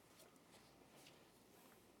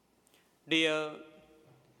Dear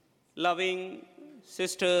loving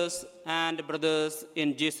sisters and brothers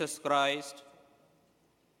in Jesus Christ,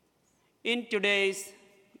 in today's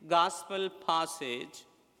gospel passage,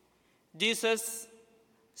 Jesus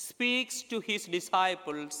speaks to his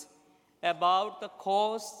disciples about the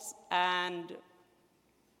costs and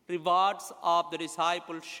rewards of the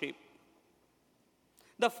discipleship.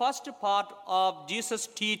 The first part of Jesus'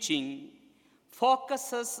 teaching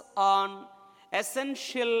focuses on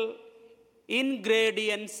essential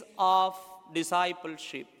ingredients of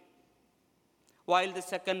discipleship, while the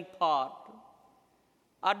second part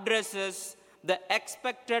addresses the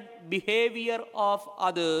expected behavior of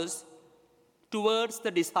others towards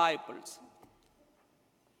the disciples.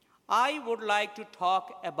 I would like to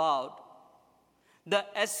talk about the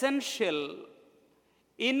essential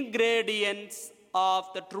ingredients of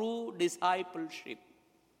the true discipleship.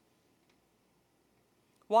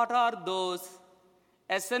 What are those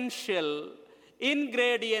essential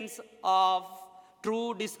ingredients of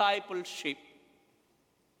true discipleship?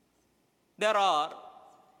 There are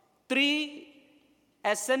three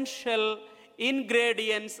essential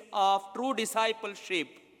ingredients of true discipleship,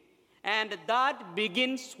 and that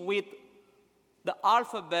begins with the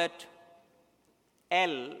alphabet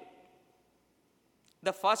L.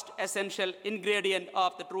 The first essential ingredient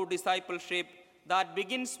of the true discipleship that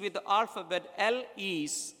begins with the alphabet L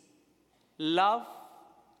is love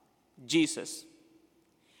Jesus.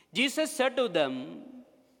 Jesus said to them,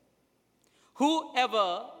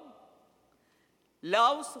 "Whoever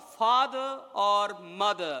loves father or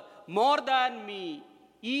mother more than me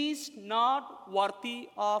is not worthy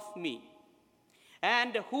of me.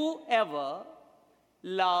 And whoever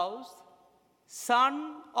loves son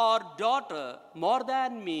or daughter more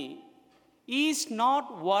than me is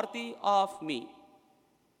not worthy of me."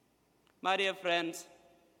 My dear friends,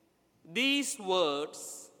 these words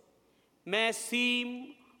may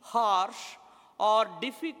seem harsh or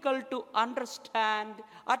difficult to understand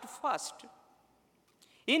at first.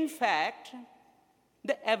 In fact,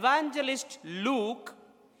 the evangelist Luke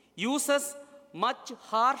uses much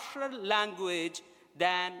harsher language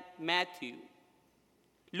than Matthew.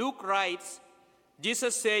 Luke writes,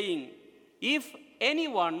 Jesus saying, "If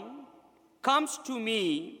anyone comes to me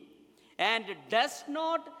and does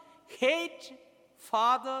not hate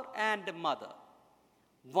father and mother,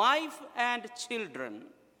 wife and children,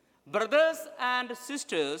 brothers and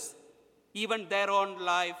sisters, even their own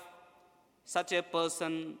life, such a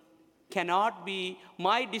person cannot be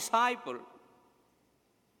my disciple."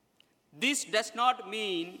 This does not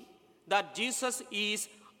mean that Jesus is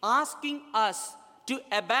asking us to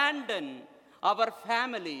abandon our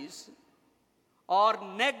families or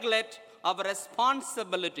neglect our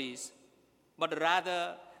responsibilities, but rather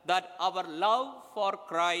that our love for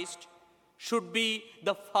Christ should be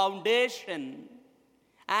the foundation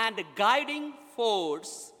and guiding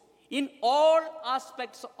force in all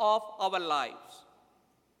aspects of our lives.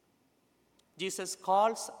 Jesus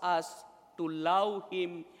calls us to love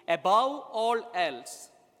him above all else,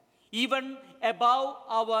 even above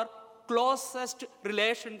our closest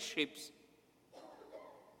relationships.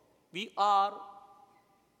 We are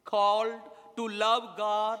called to love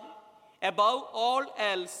God above all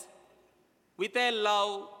else with a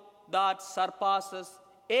love that surpasses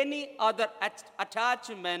any other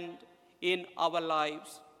attachment in our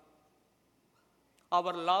lives.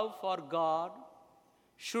 Our love for God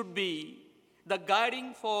should be the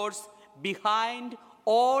guiding force behind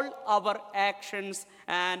all our actions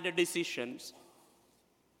and decisions.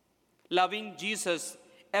 Loving Jesus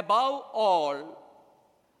above all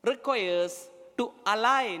requires to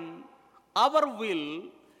align our will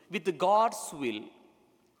with God's will,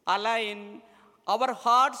 align our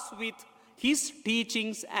hearts with his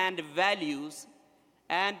teachings and values,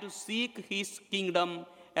 and to seek his kingdom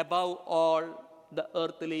above all the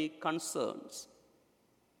earthly concerns.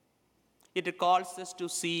 It calls us to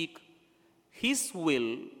seek his will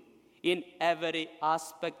in every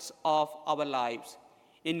aspect of our lives,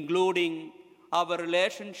 including our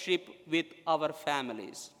relationship with our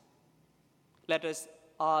families. Let us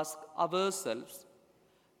ask ourselves,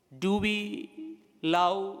 do we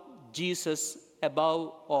love Jesus above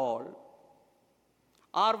all?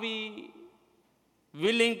 Are we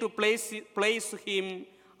willing to place him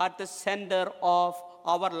at the center of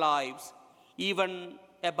our lives, even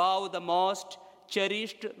above the most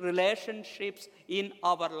cherished relationships in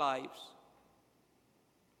our lives?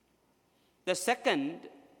 The second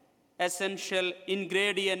essential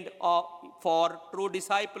ingredient for true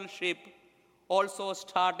discipleship, also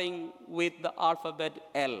starting with the alphabet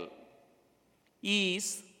L,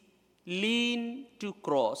 is lean to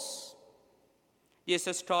cross.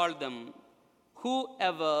 Jesus told them,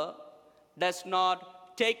 "Whoever does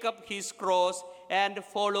not take up his cross and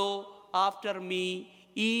follow after me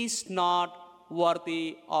is not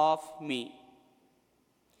worthy of me."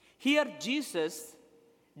 Here Jesus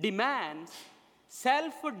demands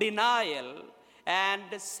self-denial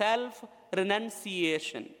and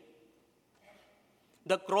self-renunciation.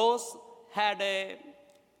 The cross had a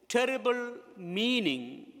terrible meaning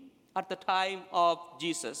at the time of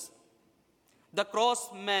Jesus. The cross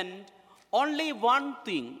meant only one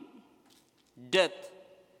thing: death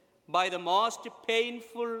by the most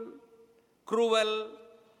painful, cruel,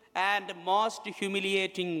 and most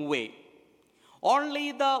humiliating way. Only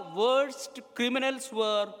the worst criminals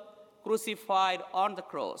were crucified on the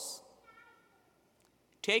cross.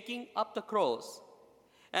 Taking up the cross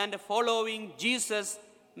and following Jesus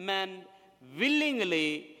meant willingly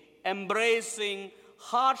embracing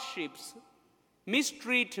hardships,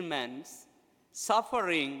 mistreatments,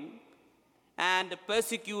 suffering, and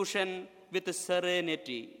persecution with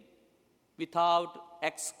serenity, without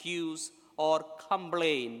excuse or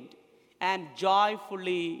complaint, and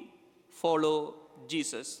joyfully follow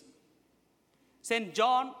Jesus. St.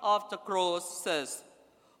 John of the Cross says,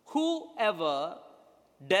 "Whoever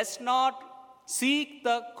does not seek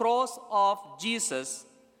the cross of Jesus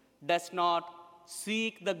does not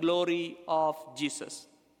seek the glory of Jesus."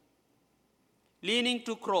 Leaning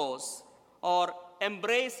to cross or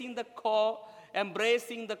embracing the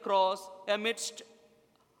cross amidst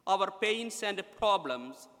our pains and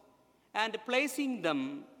problems and placing them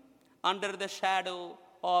under the shadow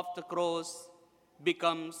of the cross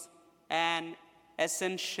becomes an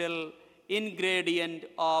essential ingredient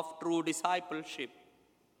of true discipleship.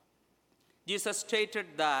 Jesus stated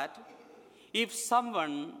that if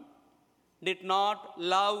someone did not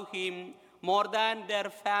love him more than their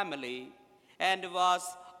family and was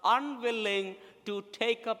unwilling to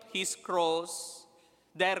take up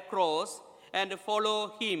their cross, and follow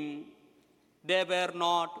him, they were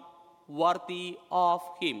not worthy of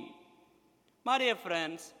him. My dear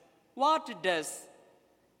friends, what does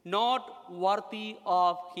not worthy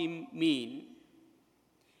of him mean?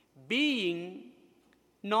 Being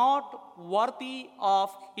not worthy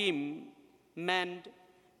of him meant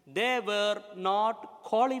they were not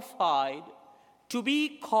qualified to be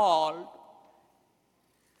called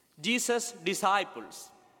Jesus' disciples.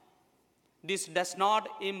 This does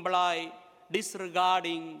not imply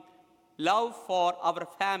disregarding love for our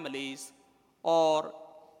families or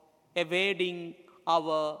evading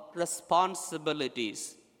our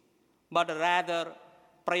responsibilities, but rather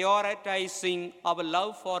prioritizing our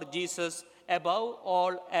love for Jesus above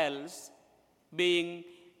all else, being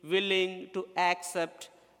willing to accept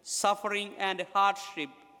suffering and hardship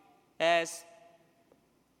as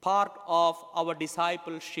part of our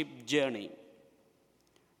discipleship journey.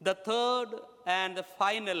 The third and the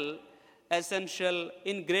final essential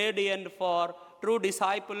ingredient for true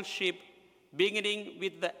discipleship, beginning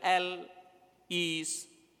with the L, is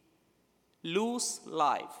lose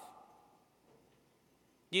life.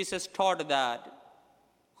 Jesus taught that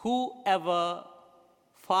whoever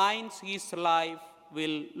finds his life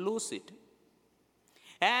will lose it,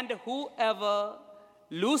 and whoever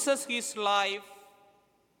loses his life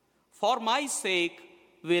for my sake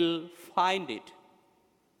will find it.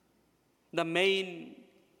 The main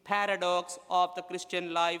paradox of the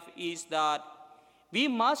Christian life is that we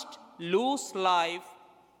must lose life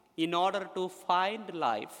in order to find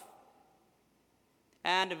life,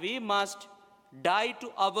 and we must die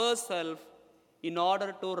to ourselves in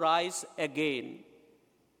order to rise again.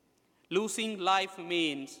 Losing life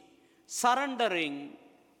means surrendering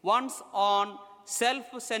one's own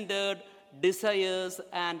self-centered desires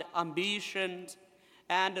and ambitions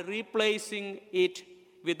and replacing it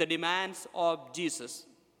with the demands of Jesus.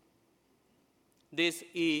 This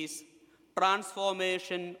is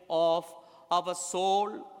transformation of our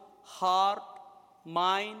soul, heart,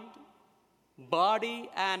 mind, body,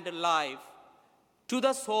 and life to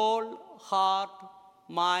the soul, heart,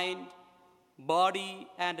 mind, body,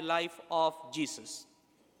 and life of Jesus.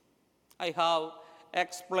 I have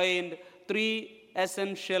explained 3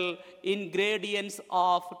 essential ingredients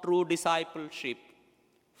of true discipleship.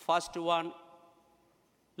 First one,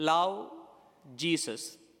 love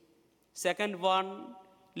Jesus. Second one,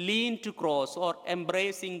 lean to cross or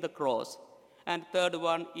embracing the cross. And third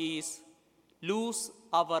one is lose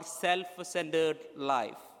our self-centered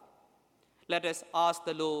life. Let us ask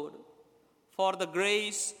the Lord for the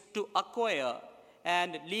grace to acquire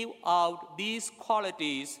and live out these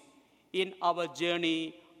qualities in our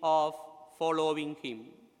journey of following him.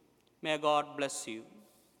 May God bless you.